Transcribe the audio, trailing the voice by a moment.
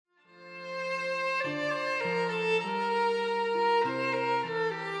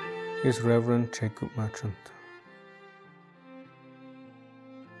is Reverend Jacob Merchant,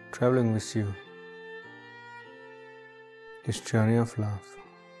 traveling with you this journey of love.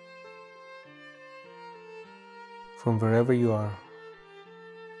 From wherever you are,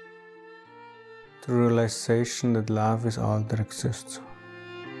 the realization that love is all that exists.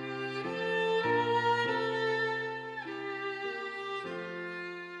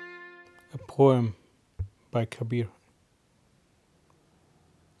 A poem by Kabir.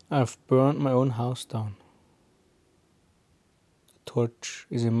 I've burned my own house down. The torch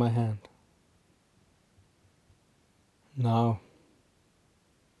is in my hand. Now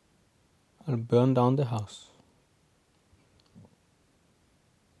I'll burn down the house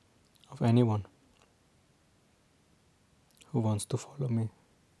of anyone who wants to follow me.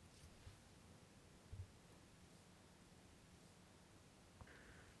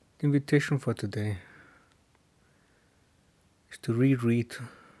 The invitation for today is to reread,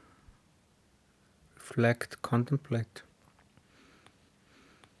 reflect, contemplate,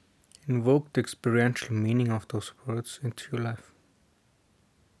 invoke the experiential meaning of those words into your life.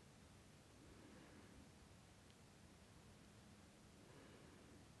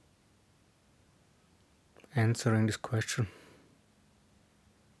 Answering this question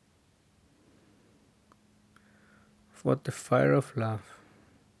of what the fire of love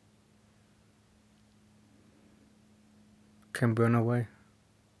can burn away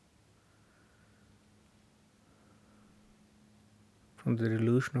from the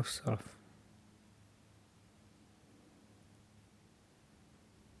delusion of self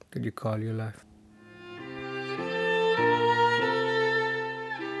that you call your life.